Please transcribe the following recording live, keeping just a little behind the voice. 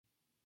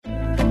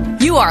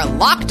You are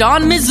Locked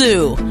On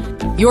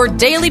Mizzou, your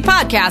daily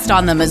podcast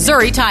on the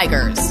Missouri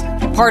Tigers.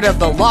 Part of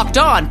the Locked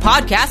On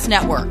Podcast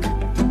Network.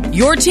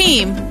 Your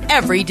team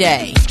every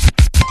day.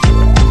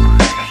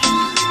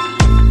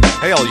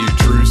 Hey, all you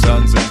true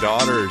sons and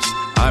daughters.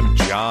 I'm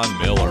John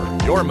Miller,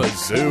 your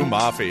Mizzou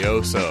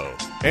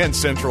mafioso and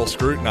central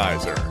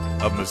scrutinizer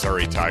of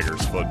Missouri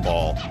Tigers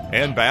football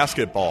and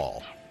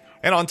basketball.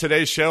 And on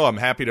today's show, I'm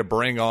happy to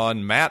bring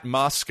on Matt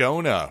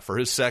Moscona for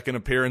his second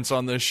appearance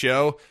on this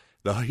show.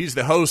 He's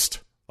the host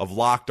of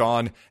Locked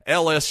On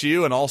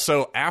LSU and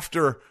also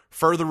After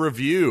Further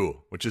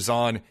Review, which is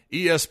on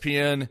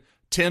ESPN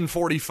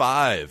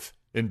 1045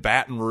 in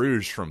Baton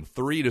Rouge from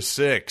 3 to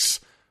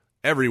 6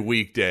 every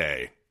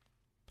weekday.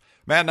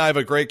 Matt and I have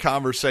a great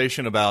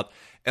conversation about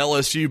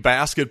LSU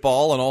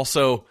basketball and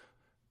also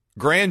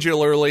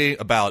granularly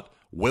about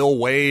Will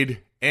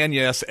Wade and,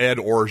 yes, Ed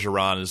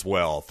Orgeron as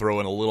well. Throw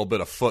in a little bit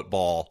of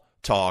football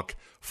talk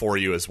for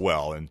you as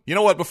well. And you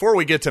know what? Before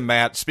we get to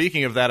Matt,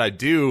 speaking of that, I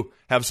do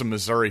have some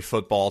Missouri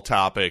football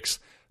topics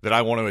that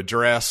I want to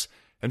address.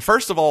 And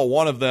first of all,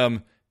 one of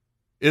them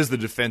is the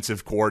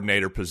defensive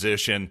coordinator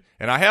position.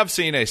 And I have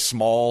seen a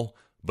small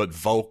but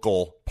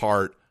vocal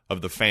part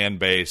of the fan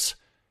base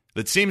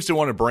that seems to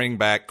want to bring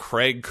back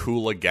Craig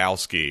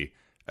Kuligowski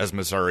as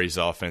Missouri's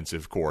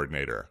defensive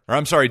coordinator.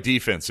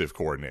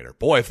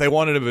 Boy, if they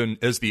wanted him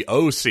as the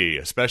OC,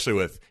 especially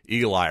with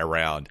Eli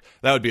around,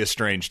 that would be a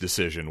strange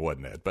decision,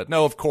 wouldn't it? But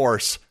no, of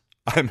course,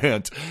 I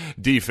meant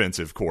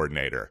defensive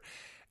coordinator.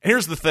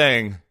 Here's the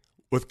thing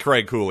with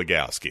Craig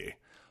Kuligowski.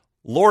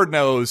 Lord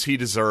knows he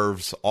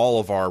deserves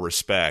all of our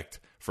respect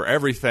for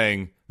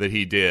everything that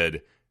he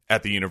did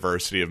at the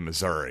University of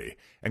Missouri.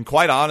 And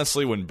quite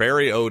honestly, when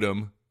Barry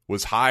Odom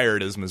was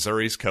hired as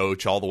Missouri's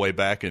coach all the way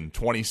back in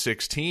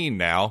 2016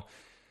 now,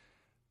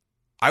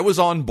 I was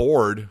on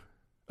board,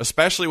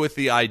 especially with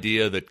the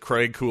idea that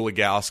Craig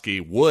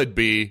Kuligowski would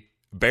be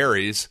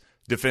Barry's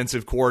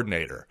defensive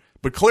coordinator.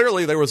 But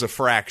clearly there was a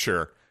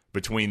fracture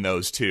between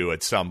those two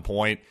at some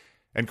point,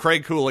 and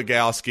Craig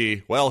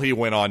Kuligowski, well, he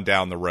went on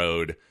down the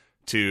road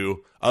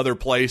to other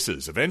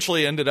places,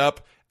 eventually ended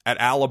up at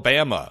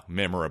Alabama,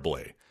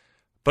 memorably.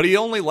 But he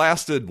only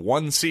lasted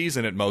one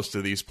season at most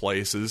of these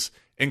places,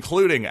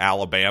 including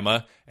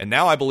Alabama, and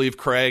now I believe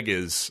Craig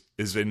is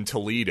in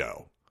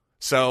Toledo.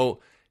 So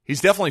he's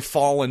definitely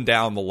fallen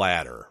down the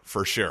ladder,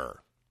 for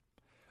sure.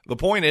 The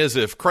point is,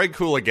 if Craig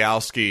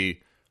Kuligowski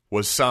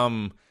was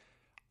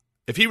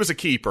if he was a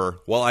keeper,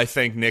 well, I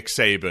think Nick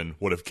Saban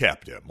would have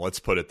kept him. Let's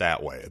put it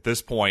that way, at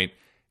this point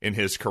in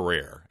his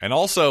career. And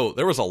also,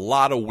 there was a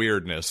lot of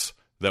weirdness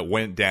that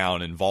went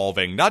down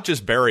involving not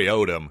just Barry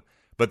Odom,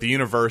 but the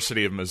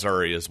University of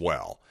Missouri as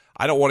well.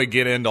 I don't want to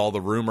get into all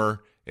the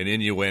rumor and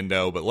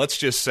innuendo, but let's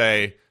just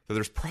say that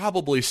there's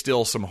probably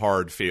still some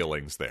hard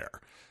feelings there.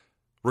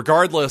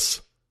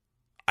 Regardless,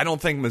 I don't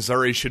think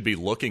Missouri should be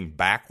looking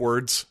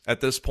backwards at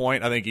this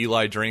point. I think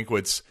Eli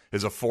Drinkwitz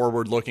is a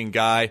forward-looking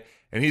guy,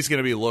 and he's going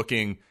to be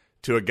looking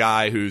to a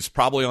guy who's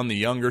probably on the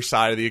younger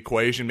side of the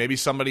equation, maybe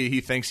somebody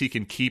he thinks he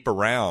can keep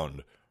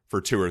around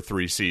for 2 or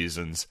 3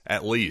 seasons,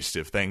 at least,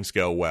 if things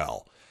go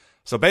well.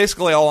 So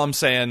basically all I'm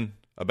saying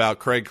about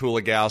Craig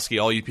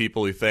Kuligowski, all you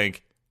people who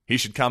think he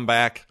should come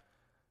back,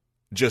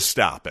 just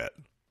stop it.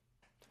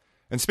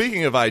 And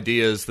speaking of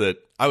ideas that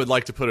I would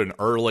like to put an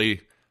early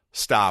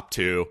stop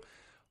to,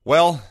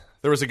 well,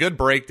 there was a good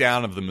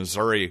breakdown of the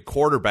Missouri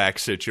quarterback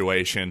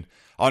situation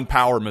on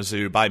Power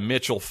Mizzou by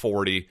Mitchell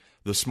Forty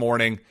this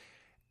morning.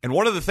 And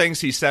one of the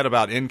things he said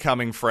about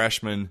incoming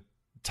freshman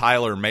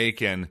Tyler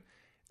Macon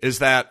is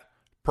that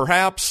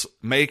perhaps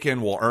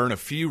Macon will earn a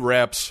few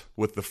reps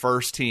with the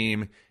first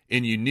team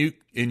in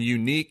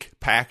unique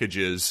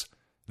packages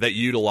that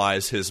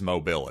utilize his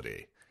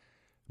mobility.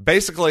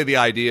 Basically, the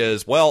idea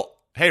is, well,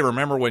 hey,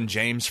 remember when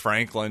James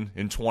Franklin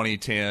in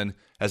 2010,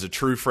 as a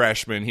true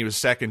freshman, he was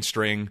second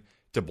string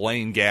to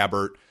Blaine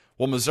Gabbert?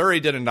 Well, Missouri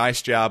did a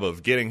nice job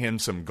of getting him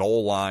some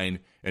goal line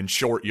and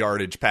short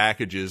yardage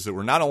packages that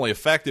were not only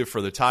effective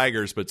for the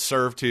Tigers, but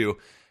served to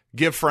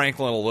give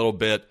Franklin a little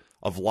bit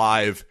of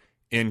live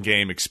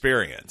in-game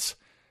experience.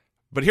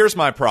 But here's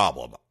my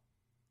problem.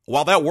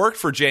 While that worked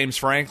for James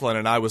Franklin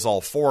and I was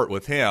all for it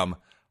with him,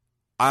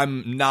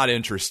 I'm not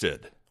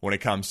interested when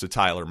it comes to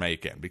Tyler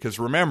Macon. Because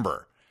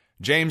remember,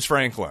 James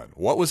Franklin,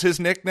 what was his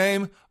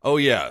nickname? Oh,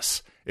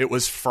 yes, it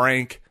was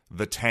Frank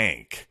the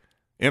Tank.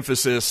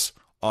 Emphasis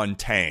on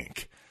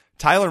tank.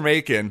 Tyler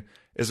Macon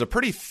is a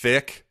pretty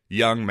thick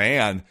young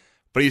man,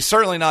 but he's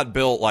certainly not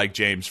built like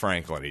James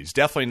Franklin. He's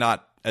definitely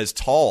not as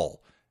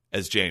tall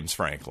as James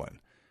Franklin.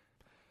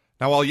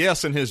 Now, while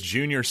yes, in his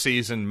junior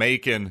season,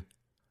 Macon,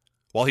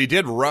 while he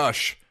did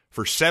rush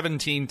for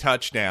 17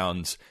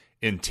 touchdowns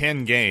in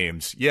 10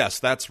 games, yes,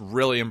 that's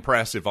really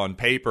impressive on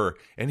paper,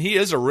 and he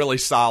is a really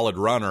solid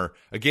runner.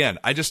 Again,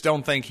 I just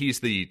don't think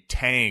he's the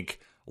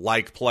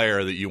tank-like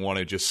player that you want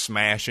to just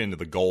smash into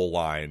the goal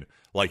line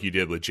like you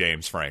did with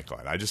James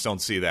Franklin. I just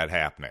don't see that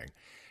happening.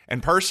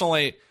 And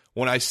personally,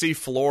 when I see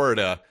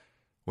Florida,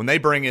 when they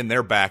bring in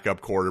their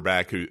backup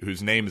quarterback,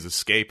 whose name is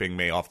escaping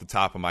me off the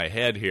top of my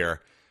head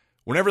here,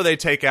 whenever they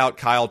take out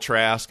Kyle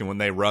Trask and when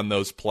they run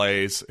those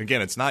plays,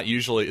 again, it's not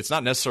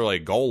necessarily a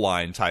goal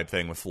line type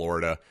thing with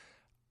Florida.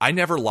 I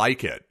never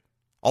like it.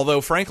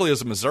 Although, frankly,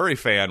 as a Missouri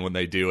fan, when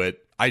they do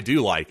it, I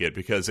do like it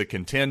because it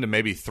can tend to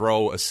maybe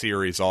throw a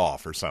series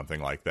off or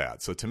something like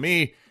that. So to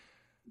me,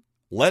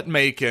 let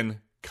Macon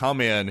come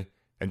in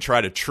and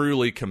try to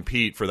truly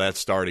compete for that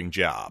starting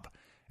job.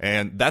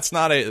 And that's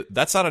not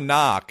a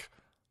knock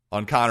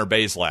on Connor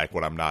Bazelak,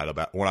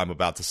 what I'm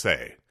about to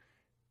say.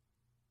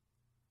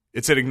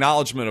 It's an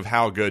acknowledgement of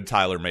how good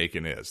Tyler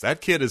Macon is. That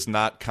kid is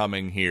not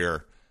coming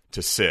here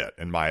to sit,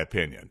 in my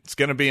opinion. It's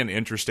going to be an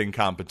interesting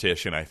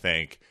competition, I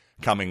think,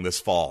 coming this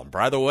fall. And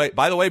by the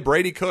way,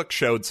 Brady Cook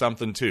showed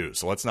something too,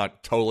 so let's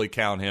not totally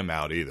count him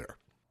out either.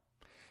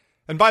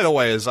 And by the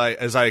way, as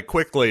I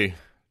quickly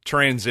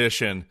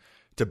transition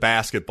to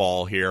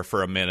basketball here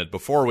for a minute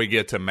before we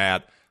get to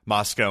Matt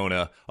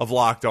Moscona of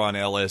Locked On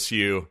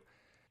LSU.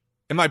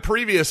 In my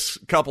previous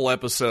couple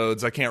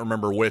episodes, I can't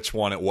remember which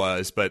one it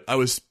was, but I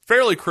was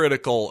fairly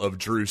critical of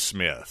Drew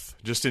Smith,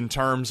 just in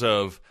terms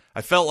of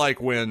I felt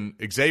like when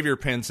Xavier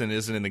Pinson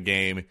isn't in the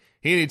game,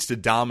 he needs to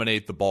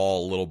dominate the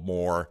ball a little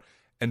more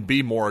and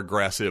be more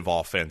aggressive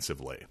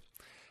offensively.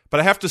 But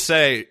I have to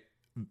say,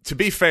 to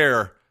be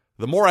fair,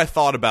 the more I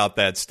thought about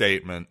that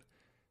statement,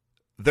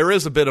 there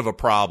is a bit of a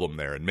problem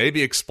there, and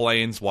maybe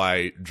explains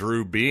why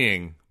Drew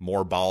being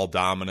more ball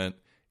dominant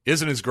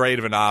isn't as great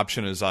of an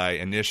option as I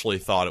initially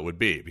thought it would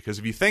be. Because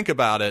if you think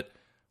about it,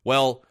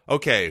 well,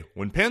 okay,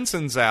 when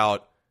Pinson's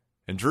out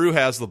and Drew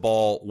has the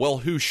ball, well,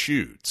 who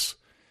shoots?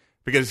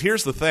 Because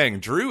here's the thing,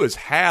 Drew has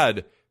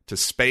had to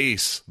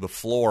space the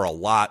floor a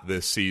lot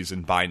this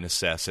season by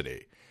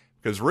necessity.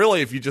 Because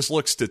really, if you just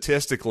look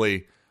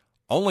statistically,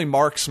 only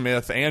Mark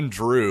Smith and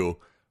Drew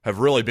have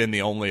really been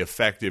the only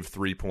effective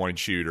three-point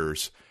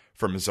shooters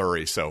for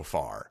Missouri so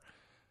far.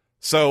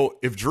 So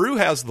if Drew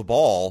has the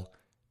ball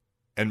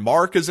and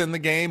Mark is in the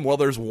game, well,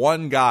 there's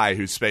one guy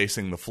who's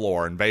spacing the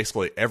floor, and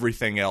basically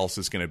everything else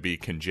is going to be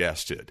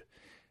congested.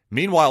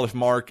 Meanwhile, if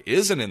Mark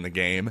isn't in the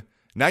game,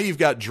 now you've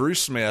got Drew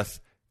Smith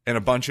and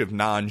a bunch of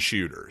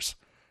non-shooters.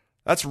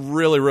 That's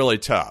really, really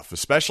tough,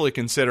 especially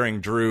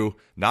considering Drew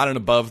not an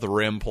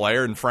above-the-rim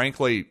player, and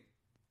frankly,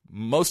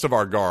 most of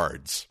our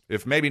guards,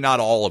 if maybe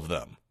not all of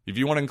them. If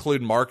you want to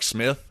include Mark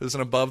Smith as an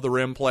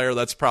above-the-rim player,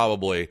 that's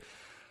probably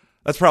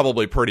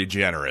pretty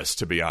generous,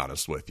 to be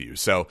honest with you.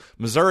 So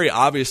Missouri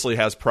obviously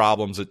has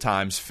problems at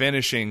times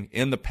finishing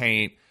in the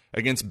paint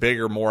against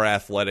bigger, more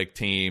athletic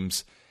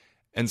teams,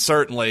 and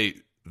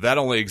certainly that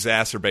only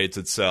exacerbates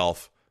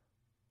itself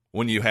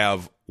when you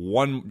have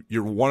one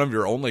of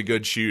your only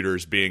good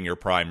shooters being your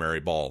primary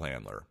ball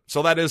handler.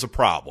 So that is a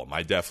problem.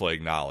 I definitely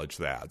acknowledge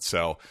that.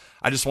 So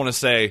I just want to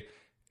say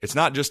it's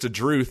not just a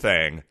Drew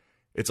thing.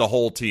 It's a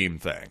whole team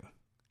thing.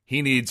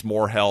 He needs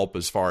more help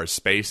as far as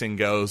spacing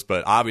goes,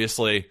 but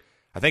obviously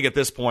I think at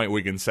this point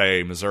we can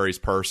say Missouri's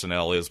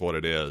personnel is what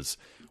it is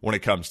when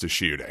it comes to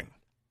shooting.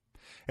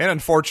 And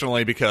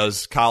unfortunately,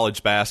 because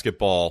college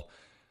basketball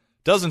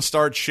doesn't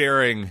start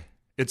sharing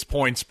its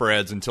point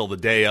spreads until the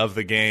day of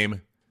the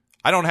game,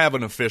 I don't have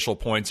an official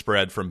point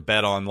spread from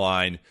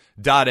betonline.ag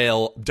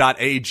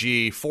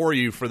for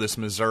you for this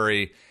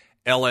Missouri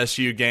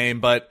LSU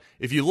game. But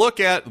if you look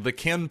at the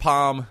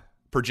KenPom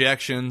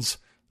projections,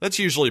 that's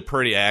usually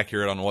pretty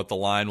accurate on what the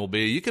line will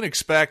be. You can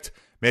expect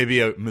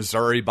maybe a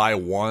Missouri by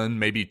 1,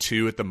 maybe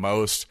 2 at the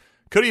most.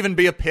 Could even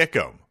be a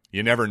pick'em.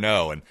 You never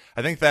know. And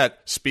I think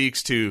that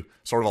speaks to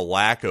sort of a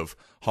lack of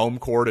home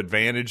court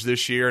advantage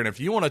this year. And if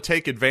you want to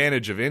take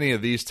advantage of any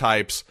of these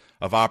types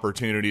of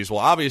opportunities, well,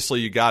 obviously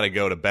you got to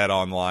go to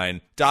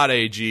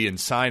betonline.ag and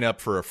sign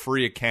up for a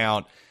free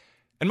account.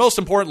 And most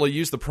importantly,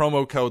 use the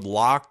promo code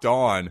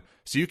LOCKEDON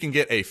so you can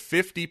get a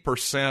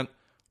 50%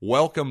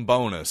 welcome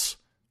bonus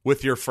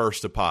with your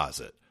first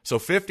deposit. So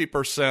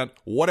 50%,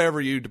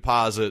 whatever you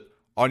deposit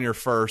on your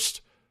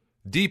first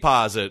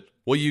deposit,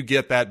 will you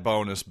get that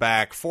bonus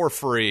back for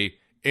free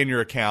in your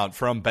account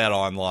from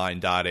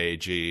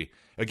betonline.ag.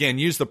 Again,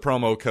 use the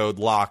promo code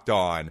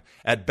LOCKEDON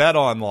at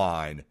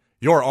BetOnline,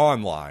 your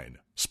online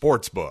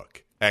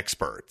sportsbook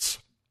experts.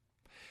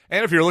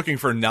 And if you're looking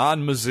for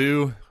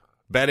non-Mizzou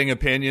betting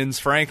opinions,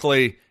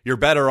 frankly, you're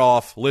better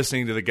off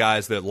listening to the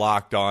guys that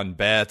Locked On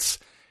Bets.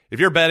 If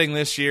you're betting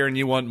this year and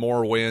you want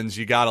more wins,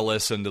 you got to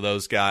listen to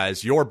those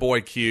guys. Your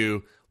boy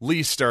Q,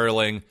 Lee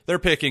Sterling, they're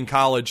picking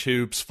college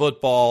hoops,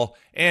 football,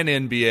 and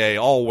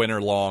NBA all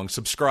winter long.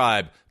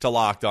 Subscribe to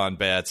Locked On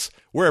Bets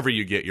wherever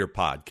you get your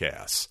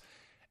podcasts.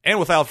 And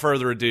without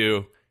further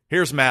ado,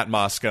 here's Matt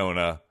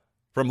Moscona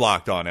from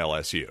Locked On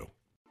LSU.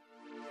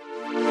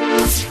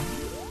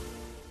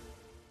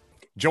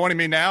 Joining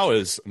me now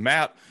is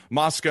Matt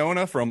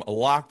Moscona from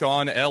Locked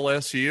On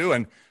LSU.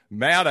 And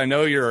Matt, I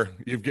know you're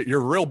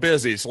real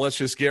busy, so let's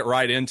just get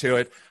right into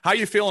it. How are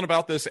you feeling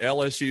about this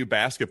LSU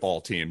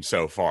basketball team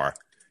so far?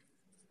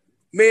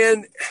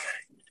 Man,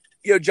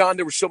 John,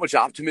 there was so much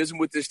optimism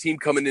with this team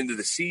coming into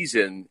the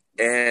season,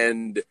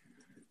 and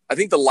I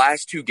think the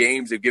last 2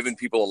 games have given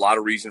people a lot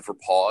of reason for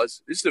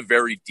pause. This is a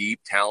very deep,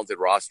 talented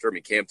roster. I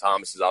mean, Cam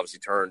Thomas has obviously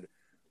turned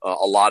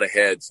a lot of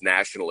heads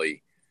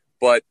nationally,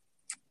 but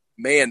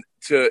man,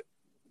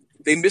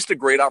 they missed a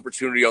great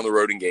opportunity on the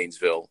road in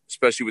Gainesville,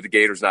 especially with the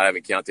Gators not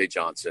having Keontae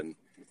Johnson.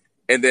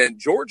 And then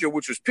Georgia,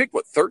 which was picked,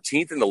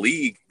 13th in the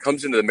league,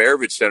 comes into the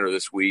Maravich Center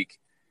this week.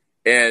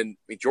 And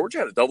Georgia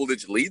had a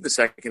double-digit lead in the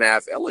second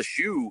half.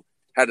 LSU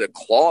had to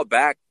claw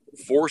back,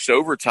 force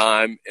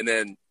overtime, and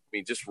then,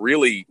 just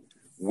really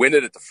win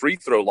it at the free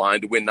throw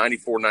line to win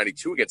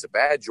 94-92 against a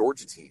bad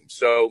Georgia team.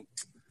 So,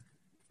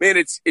 man,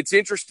 it's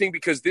interesting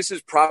because this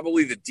is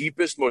probably the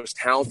deepest, most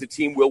talented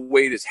team Will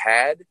Wade has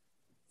had,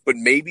 but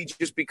maybe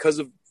just because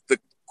of the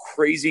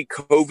crazy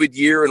COVID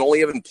year and only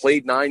having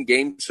played 9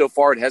 games so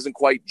far, it hasn't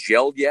quite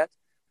gelled yet.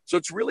 So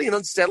it's really an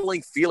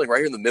unsettling feeling right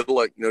here in the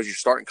middle of, as you're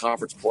starting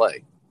conference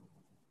play.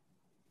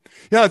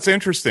 Yeah, it's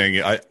interesting.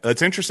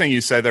 It's interesting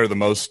you say they're the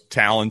most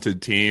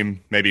talented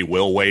team maybe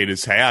Will Wade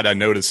has had. I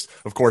noticed,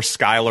 of course,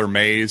 Skylar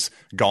Mays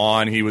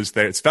gone. He was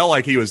there. It felt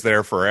like he was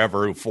there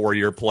forever,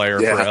 4-year player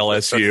for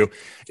LSU.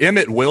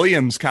 Emmett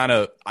Williams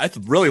I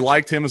really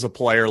liked him as a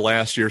player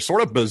last year,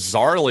 sort of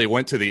bizarrely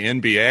went to the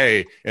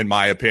NBA, in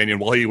my opinion,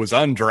 while he was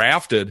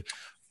undrafted.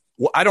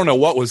 Well, I don't know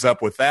what was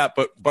up with that,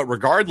 but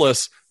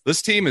regardless,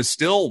 this team is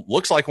still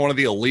looks like one of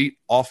the elite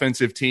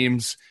offensive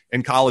teams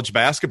in college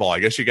basketball. I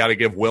guess you got to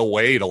give Will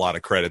Wade a lot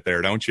of credit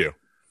there, don't you?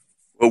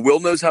 Well, Will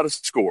knows how to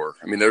score.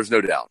 There's no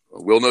doubt.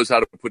 Will knows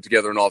how to put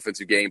together an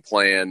offensive game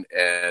plan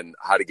and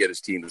how to get his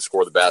team to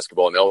score the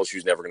basketball, and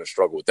LSU's never going to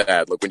struggle with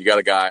that. Look, when you got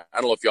a guy,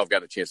 I don't know if y'all have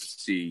gotten a chance to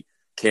see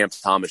Cam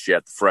Thomas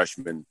yet, the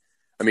freshman.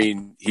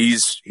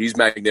 He's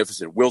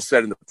magnificent. Will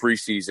said in the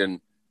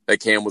preseason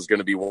that Cam was going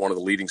to be one of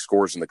the leading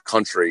scorers in the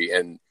country,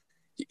 and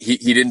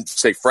he didn't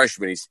say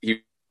freshman.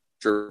 He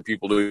sure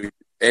people do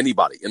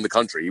anybody in the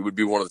country, he would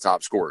be one of the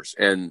top scorers.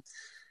 And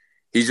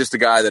he's just a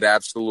guy that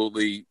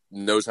absolutely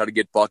knows how to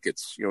get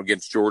buckets.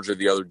 Against Georgia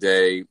the other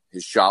day,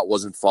 his shot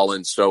wasn't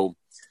falling. So,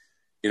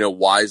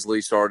 wisely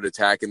started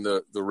attacking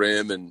the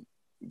rim and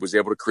was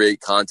able to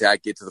create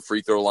contact, get to the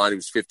free throw line. He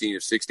was 15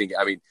 of 16.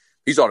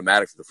 He's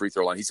automatic for the free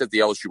throw line. He set the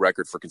LSU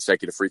record for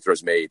consecutive free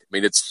throws made.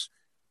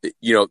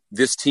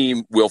 This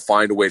team will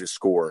find a way to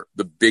score.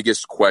 The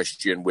biggest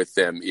question with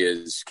them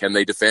is, can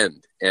they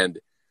defend? And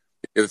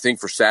the other thing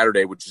for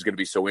Saturday, which is going to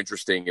be so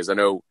interesting, is I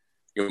know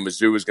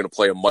Mizzou is going to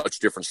play a much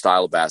different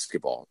style of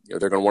basketball. They're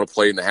going to want to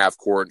play in the half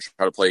court and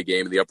try to play a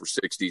game in the upper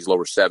 60s,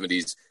 lower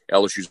 70s.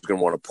 LSU is going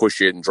to want to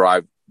push it and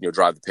drive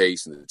the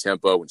pace and the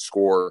tempo and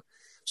score.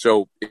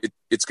 So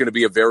it's going to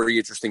be a very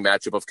interesting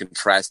matchup of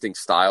contrasting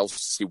styles to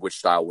see which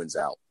style wins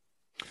out.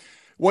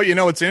 Well,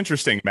 it's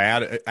interesting,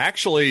 Matt.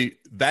 Actually,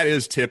 that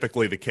is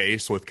typically the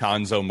case with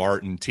Konzo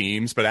Martin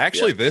teams. But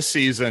actually this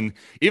season,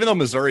 even though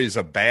Missouri is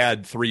a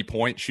bad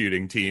 3-point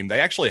shooting team, they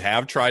actually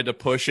have tried to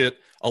push it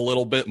a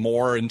little bit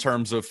more in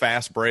terms of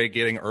fast break,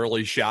 getting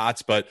early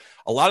shots. But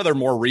a lot of their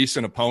more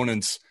recent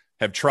opponents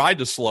have tried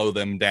to slow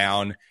them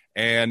down,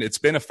 and it's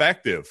been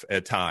effective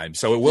at times.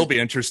 So it will be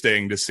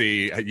interesting to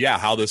see,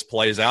 how this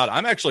plays out.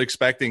 I'm actually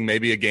expecting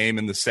maybe a game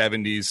in the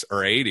 70s or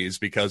 80s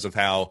because of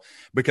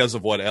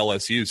what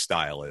LSU's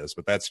style is,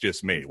 but that's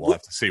just me. We'll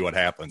have to see what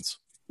happens.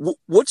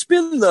 What's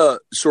been the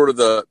sort of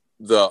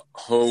the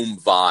home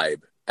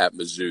vibe at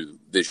Mizzou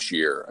this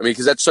year?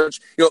 Because that's such,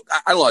 I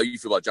don't know how you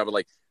feel about it, John,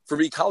 but for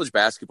me, college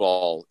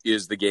basketball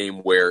is the game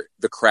where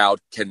the crowd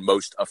can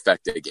most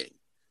affect a game.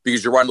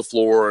 Because you're right on the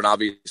floor, and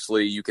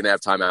obviously you can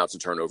have timeouts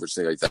and turnovers,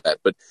 things like that.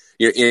 But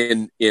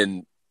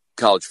in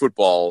college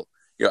football,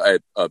 an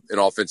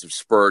offensive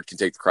spurt can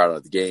take the crowd out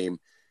of the game.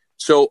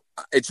 So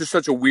it's just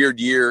such a weird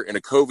year in a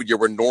COVID year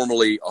where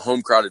normally a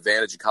home crowd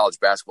advantage in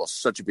college basketball is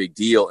such a big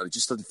deal, and it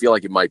just doesn't feel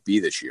like it might be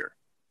this year.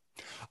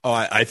 Oh,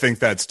 I think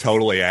that's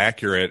totally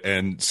accurate,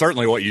 and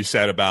certainly what you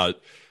said about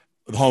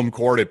the home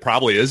court, it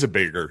probably is a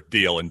bigger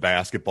deal in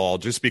basketball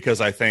just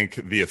because I think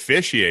the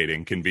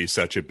officiating can be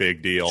such a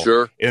big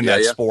deal in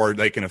that sport.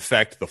 They can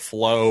affect the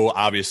flow.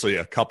 Obviously,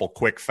 a couple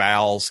quick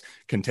fouls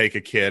can take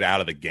a kid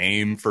out of the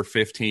game for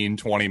 15,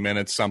 20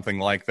 minutes, something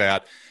like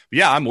that. But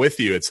yeah, I'm with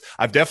you.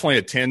 I've definitely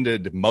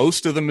attended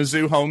most of the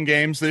Mizzou home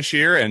games this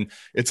year, and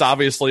it's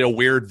obviously a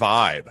weird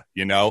vibe,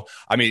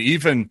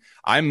 even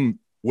I'm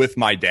with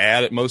my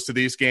dad at most of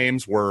these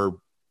games where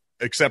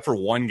except for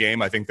one game,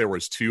 I think there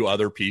was 2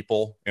 other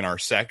people in our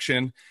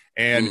section.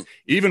 And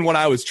even when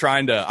I was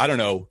trying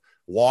to,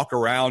 walk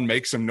around,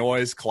 make some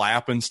noise,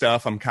 clap and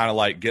stuff, I'm kind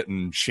of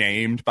getting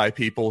shamed by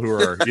people who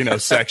are,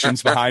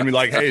 sections behind me,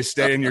 hey,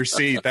 stay in your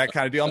seat, that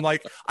kind of deal. I'm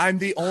like, I'm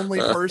the only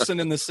person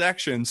in the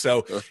section.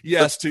 So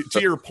yes, to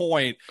your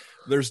point,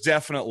 there's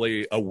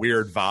definitely a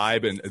weird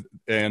vibe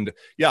and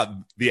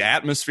the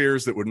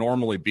atmospheres that would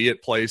normally be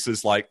at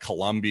places like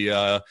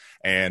Columbia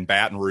and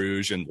Baton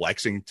Rouge and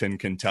Lexington,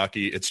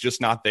 Kentucky, it's just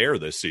not there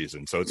this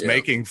season. So it's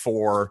making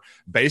for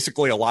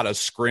basically a lot of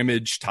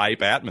scrimmage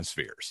type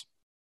atmospheres.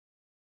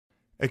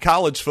 A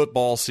college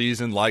football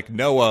season like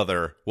no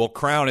other will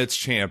crown its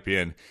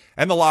champion,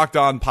 and the Locked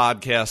On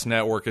Podcast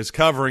Network is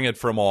covering it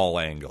from all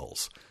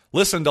angles.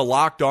 Listen to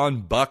Locked On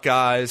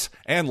Buckeyes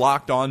and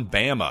Locked On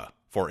Bama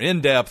for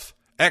in-depth,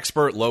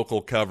 expert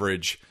local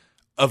coverage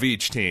of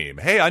each team.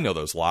 Hey, I know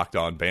those Locked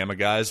On Bama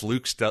guys.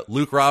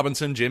 Luke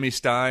Robinson, Jimmy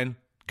Stein,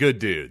 Good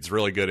dudes,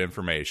 really good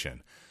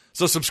information.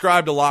 So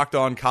subscribe to Locked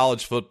On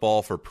College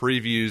Football for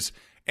previews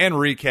and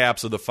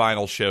recaps of the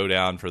final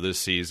showdown for this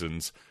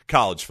season's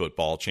college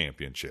football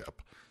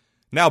championship.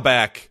 Now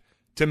back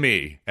to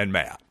me and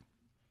Matt.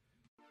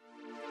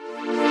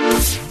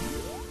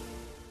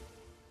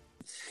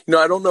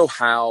 I don't know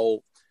how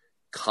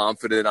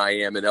confident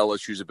I am in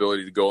LSU's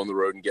ability to go on the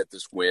road and get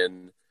this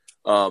win,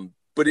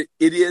 but it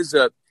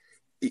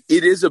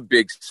is a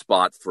big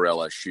spot for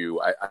LSU,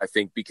 I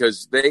think,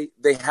 because they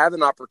have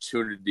an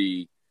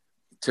opportunity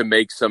to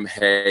make some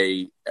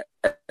hay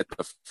at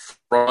the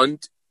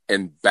front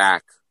and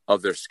back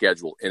of their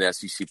schedule in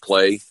SEC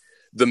play.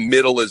 The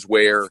middle is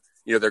where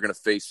they're going to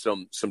face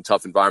some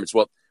tough environments.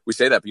 Well, we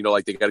say that,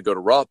 but, they got to go to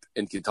Rupp,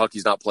 and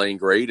Kentucky's not playing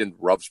great, and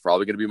Rupp's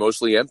probably going to be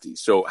mostly empty.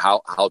 So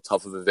how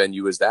tough of a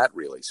venue is that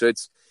really? So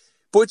it's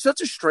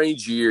such a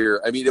strange year.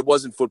 I mean, it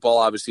wasn't football.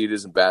 Obviously, it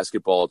isn't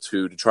basketball,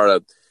 too, to try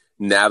to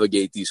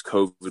navigate these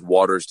COVID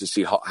waters to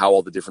see how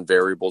all the different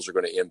variables are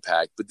going to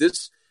impact. But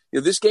this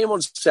game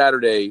on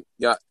Saturday,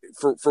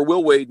 for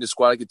Will Wade and his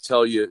squad, I could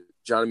tell you,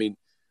 John, I mean,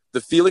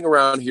 the feeling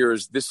around here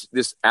is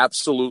this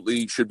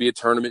absolutely should be a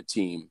tournament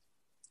team.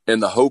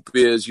 And the hope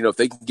is, if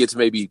they can get to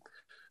maybe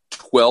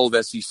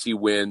 12 SEC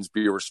wins,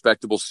 be a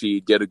respectable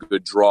seed, get a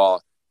good draw,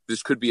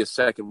 this could be a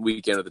second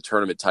weekend of the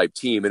tournament type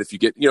team. And if you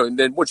get, and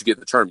then once you get in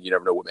the tournament, you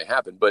never know what may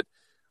happen. But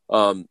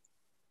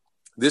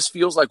this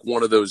feels like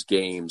one of those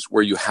games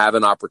where you have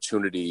an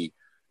opportunity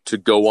to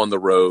go on the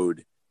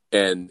road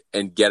and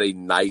get a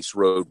nice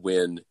road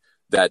win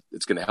that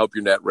it's going to help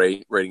your net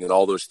rating and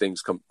all those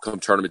things come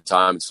tournament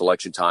time and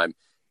selection time.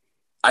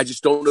 I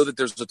just don't know that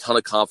there's a ton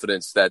of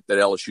confidence that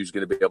LSU is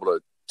going to be able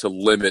to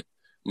limit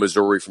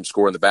Missouri from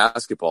scoring the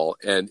basketball.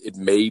 And it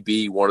may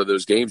be one of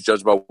those games,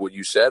 judged by what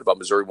you said about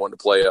Missouri wanting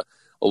to play a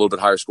little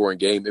bit higher scoring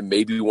game. It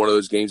may be one of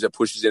those games that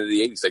pushes into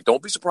the 80s. Like,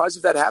 don't be surprised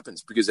if that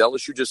happens, because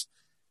LSU just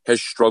has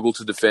struggled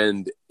to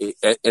defend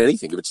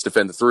anything. If it's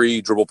defend the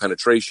three, dribble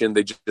penetration,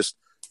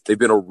 they've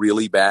been a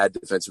really bad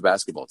defensive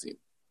basketball team.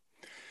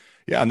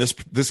 Yeah, and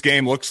this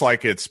game looks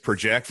like it's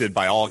projected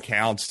by all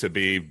accounts to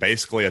be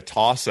basically a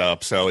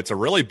toss-up. So it's a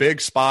really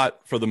big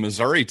spot for the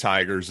Missouri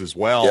Tigers as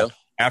well. Yeah.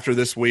 After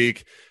this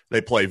week,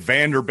 they play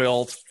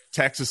Vanderbilt,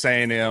 Texas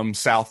A&M,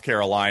 South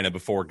Carolina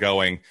before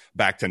going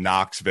back to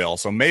Knoxville.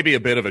 So maybe a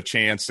bit of a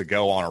chance to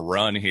go on a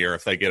run here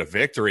if they get a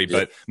victory. Yeah.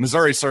 But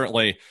Missouri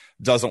certainly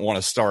doesn't want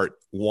to start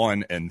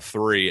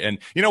 1-3. And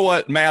you know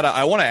what, Matt,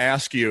 I want to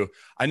ask you,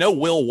 I know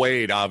Will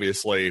Wade,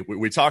 obviously,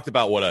 we talked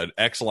about what an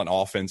excellent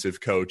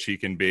offensive coach he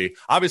can be.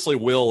 Obviously,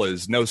 Will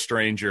is no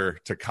stranger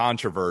to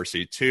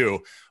controversy too.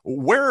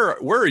 Where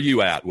are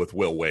you at with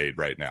Will Wade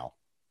right now?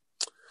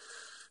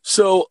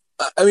 So,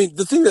 I mean,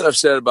 the thing that I've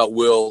said about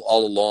Will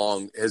all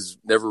along has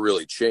never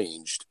really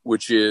changed,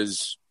 which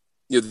is,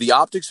 the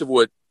optics of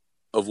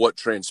what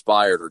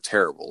transpired are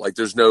terrible. Like,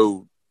 there's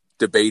no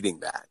debating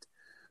that.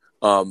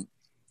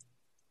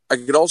 I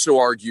could also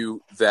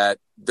argue that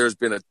there's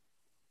been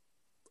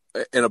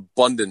an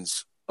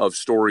abundance of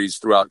stories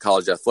throughout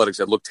college athletics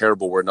that look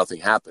terrible where nothing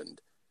happened.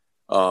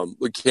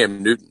 Like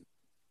Cam Newton.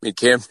 I mean,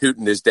 Cam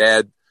Newton, his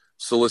dad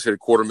solicited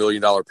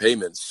 $250,000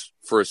 payments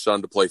for his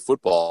son to play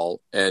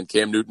football, and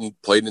Cam Newton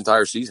played an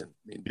entire season.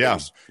 I mean, yeah,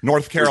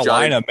 North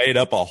Carolina made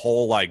up a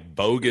whole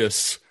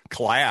bogus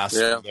class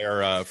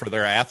for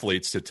their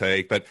athletes to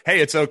take. But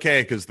hey, it's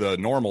okay because the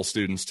normal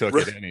students took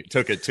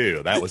it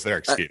too. That was their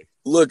excuse.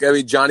 Look, I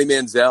mean, Johnny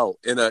Manziel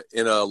in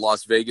a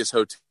Las Vegas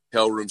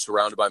hotel room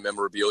surrounded by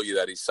memorabilia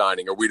that he's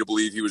signing. Are we to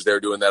believe he was there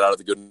doing that out of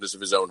the goodness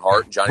of his own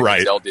heart? And Johnny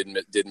Manziel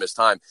did miss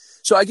time.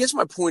 So I guess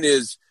my point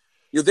is,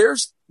 there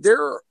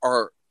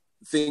are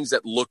things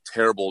that look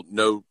terrible,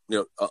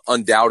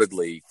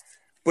 undoubtedly,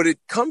 but it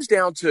comes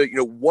down to,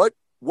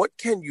 what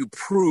can you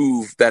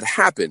prove that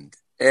happened?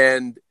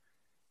 And,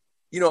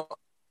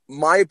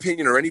 my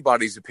opinion or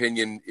anybody's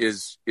opinion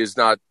is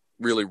not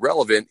really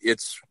relevant.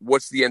 It's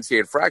what's the NCAA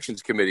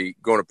Infractions Committee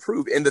going to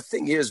prove? And the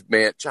thing is,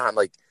 man, John,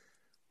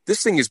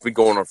 this thing has been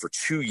going on for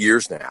 2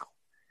 years now.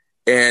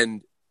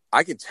 And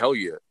I can tell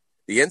you,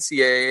 the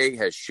NCAA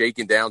has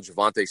shaken down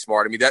Javonte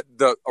Smart. I mean,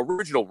 the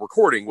original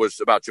recording was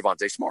about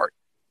Javonte Smart.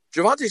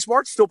 Javonte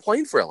Smart's still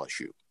playing for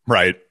LSU.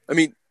 Right. I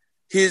mean,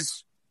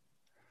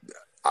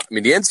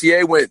 the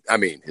NCAA went,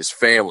 his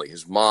family,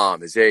 his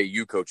mom, his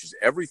AAU coaches,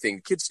 everything,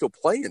 the kid's still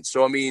playing.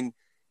 So,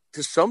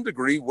 to some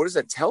degree, what does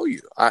that tell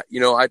you?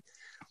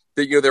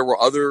 There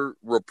were other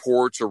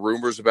reports or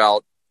rumors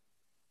about,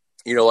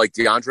 like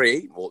DeAndre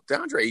Ayton. Well,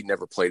 DeAndre Ayton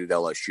never played at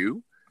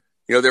LSU.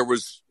 There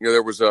was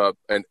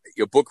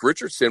Book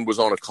Richardson was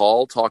on a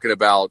call talking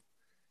about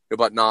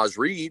Naz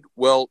Reid.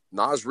 Well,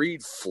 Naz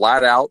Reid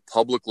flat out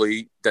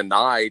publicly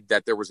denied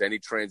that there was any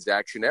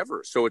transaction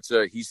ever. So it's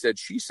a he said,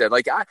 she said.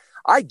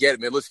 I get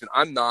it, man. Listen,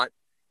 I'm not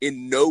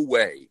in no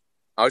way.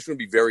 I just want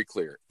to be very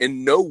clear.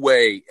 In no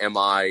way am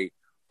I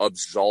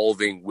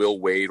absolving Will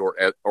Wade or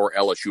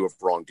LSU of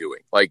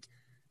wrongdoing.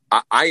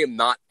 I am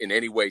not in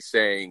any way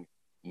saying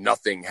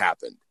nothing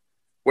happened.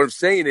 What I'm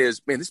saying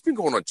is, man, this has been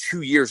going on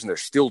 2 years and they're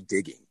still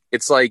digging.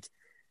 It's like,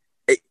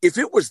 if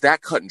it was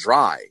that cut and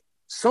dry,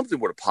 something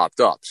would have popped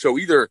up. So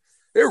either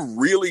they're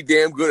really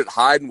damn good at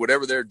hiding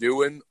whatever they're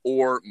doing,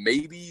 or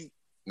maybe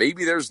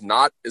there's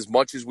not as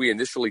much as we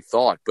initially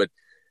thought. But,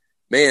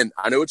 man,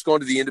 I know it's gone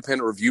to the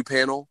independent review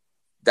panel.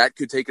 That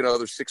could take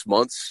another 6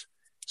 months.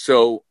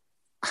 So,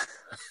 I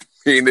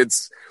mean,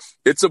 it's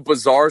a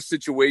bizarre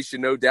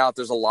situation, no doubt.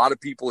 There's a lot of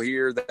people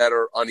here that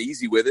are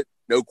uneasy with it,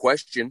 no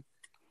question.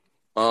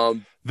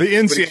 The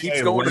NCAA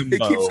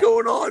it keeps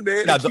going on,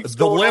 man. Yeah,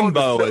 the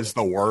limbo is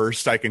the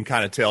worst. I can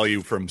kind of tell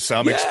you from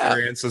some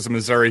experience as a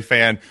Missouri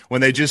fan,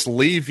 when they just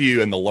leave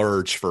you in the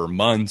lurch for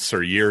months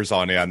or years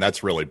on end,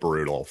 that's really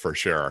brutal for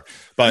sure.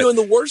 But and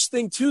the worst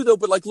thing too, though,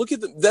 but like, look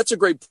at that's a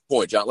great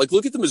point, John. Like,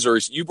 look at the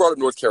Missouri. You brought up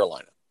North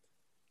Carolina.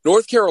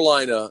 North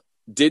Carolina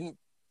didn't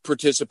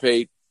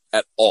participate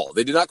at all.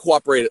 They did not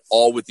cooperate at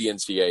all with the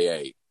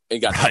NCAA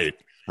and got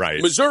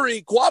right.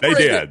 Missouri cooperated.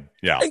 They did,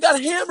 and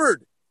got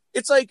hammered.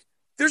 It's like,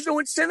 there's no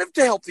incentive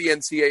to help the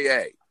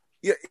NCAA.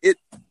 Yeah,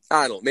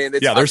 I don't, man.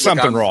 There's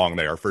something wrong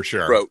there for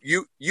sure, bro.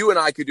 You and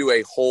I could do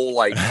a whole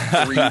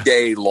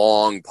 3-day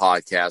long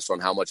podcast on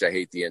how much I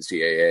hate the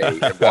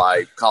NCAA and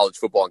why college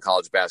football and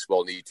college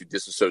basketball need to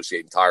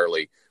disassociate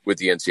entirely with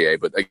the NCAA.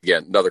 But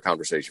again, another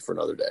conversation for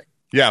another day.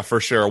 Yeah,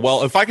 for sure.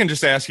 Well, if I can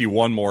just ask you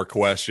one more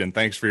question.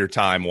 Thanks for your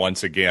time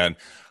once again.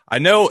 I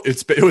know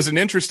it was an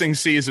interesting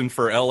season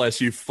for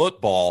LSU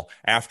football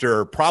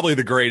after probably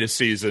the greatest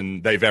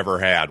season they've ever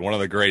had, one of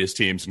the greatest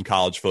teams in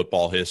college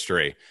football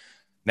history.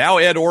 Now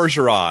Ed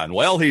Orgeron,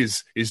 well,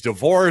 he's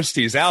divorced,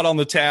 he's out on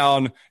the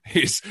town,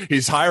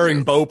 he's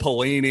hiring Bo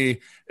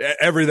Pelini,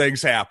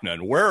 everything's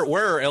happening. Where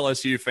are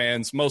LSU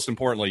fans, most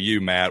importantly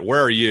you, Matt,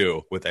 where are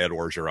you with Ed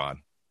Orgeron?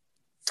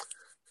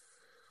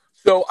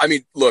 So, I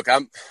mean, look,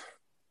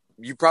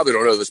 you probably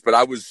don't know this, but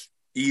I was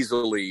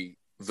easily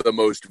the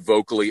most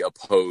vocally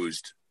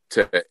opposed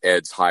to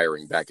Ed's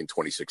hiring back in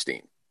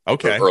 2016.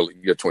 Okay. Early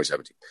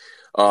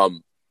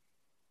 2017.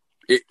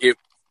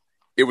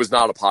 It was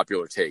not a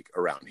popular take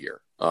around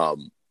here. Let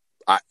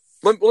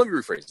me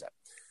rephrase that.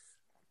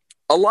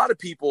 A lot of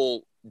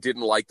people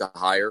didn't like the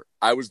hire.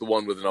 I was the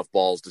one with enough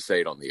balls to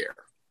say it on the air.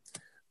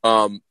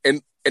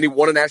 And he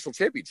won a national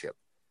championship.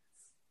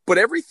 But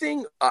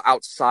everything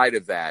outside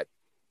of that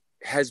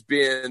has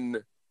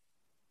been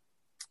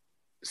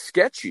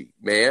sketchy,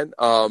 man.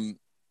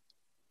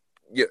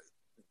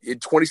 In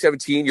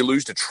 2017, you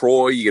lose to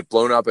Troy, you get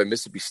blown out by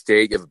Mississippi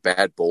State, you have a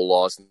bad bowl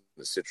loss in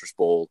the Citrus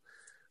Bowl.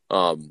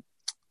 In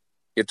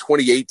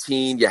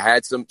 2018, you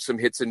had some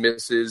hits and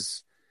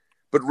misses,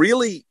 but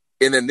really,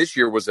 and then this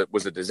year was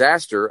a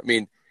disaster. I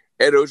mean,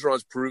 Ed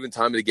Orgeron's proven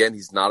time and again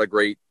he's not a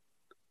great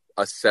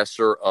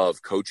assessor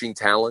of coaching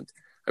talent.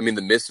 I mean,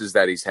 the misses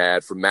that he's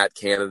had, from Matt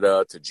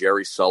Canada to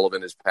Jerry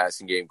Sullivan as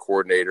passing game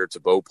coordinator to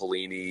Bo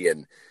Pelini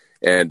and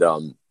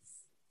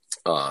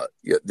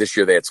this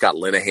year they had Scott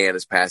Linehan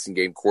as passing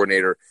game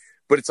coordinator.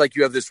 But it's like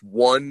you have this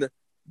one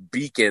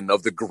beacon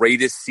of the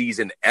greatest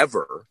season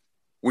ever,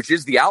 which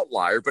is the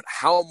outlier. But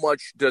how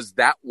much does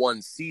that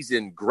one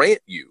season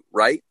grant you,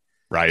 right?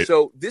 Right.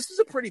 So this is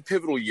a pretty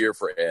pivotal year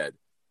for Ed.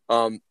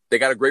 They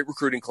got a great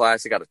recruiting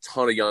class. They got a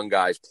ton of young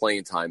guys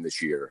playing time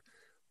this year.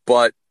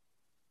 But,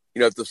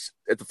 at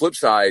the flip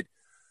side,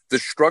 the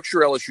structure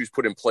LSU's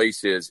put in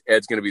place is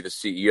Ed's going to be the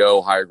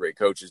CEO, hire great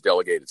coaches,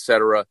 delegate, et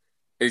cetera.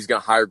 And he's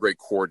going to hire great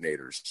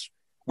coordinators.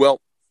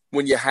 Well,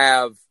 when you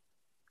have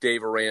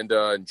Dave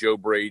Aranda and Joe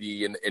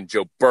Brady and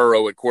Joe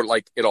Burrow at court,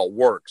 it all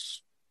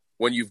works.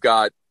 When you've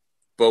got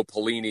Bo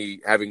Pelini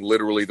having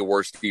literally the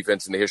worst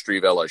defense in the history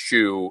of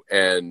LSU,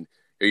 and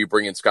you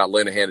bring in Scott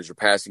Linehan as your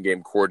passing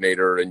game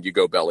coordinator, and you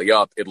go belly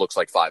up, it looks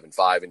like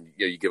 5-5, and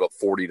you give up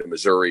 40 to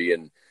Missouri,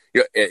 and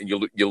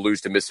you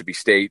lose to Mississippi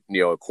State.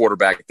 A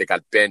quarterback that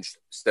got benched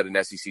instead of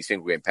an SEC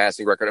single game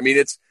passing record. I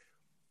mean,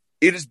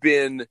 it has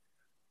been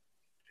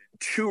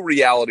two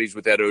realities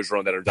with Ed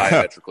Orgeron that are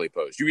diametrically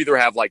opposed. You either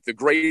have the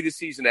greatest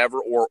season ever,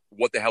 or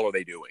what the hell are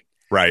they doing?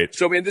 Right.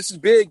 So, man, this is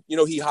big.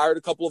 He hired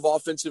a couple of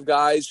offensive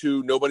guys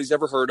who nobody's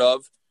ever heard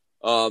of.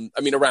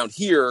 Around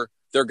here,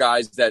 they're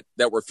guys that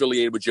were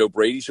affiliated with Joe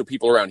Brady. So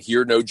people around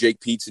here know Jake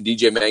Peets and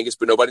DJ Mangus,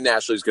 but nobody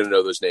nationally is going to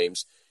know those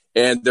names.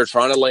 And they're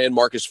trying to land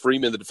Marcus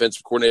Freeman, the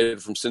defensive coordinator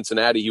from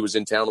Cincinnati. He was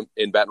in town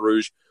in Baton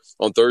Rouge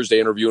on Thursday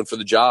interviewing for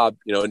the job.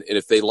 And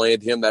if they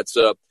land him, that's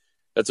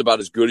about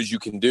as good as you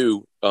can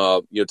do,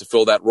 to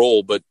fill that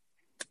role. But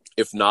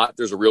if not,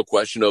 there's a real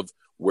question of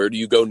where do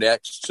you go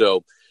next? So,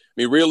 I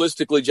mean,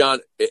 realistically,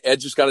 John, Ed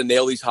just got to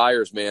nail these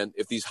hires, man.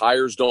 If these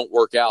hires don't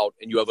work out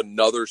and you have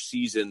another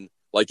season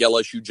like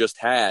LSU just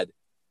had,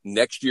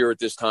 next year at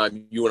this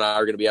time, you and I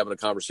are going to be having a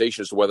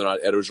conversation as to whether or not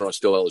Ed Orgeron is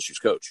still LSU's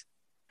coach.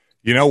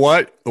 You know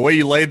what? The way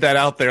you laid that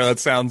out there, that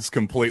sounds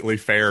completely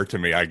fair to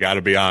me. I got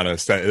to be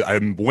honest. I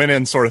went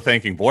in sort of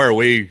thinking, boy, are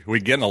we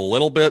getting a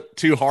little bit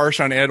too harsh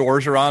on Ed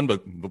Orgeron?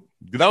 But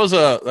that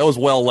was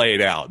well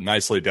laid out.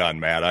 Nicely done,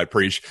 Matt. I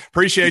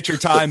appreciate your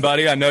time,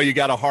 buddy. I know you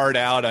got a heart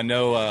out. I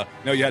know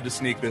you had to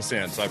sneak this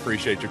in, so I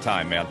appreciate your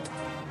time, man.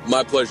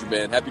 My pleasure,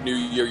 man. Happy New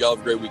Year. Y'all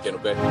have a great weekend,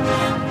 okay?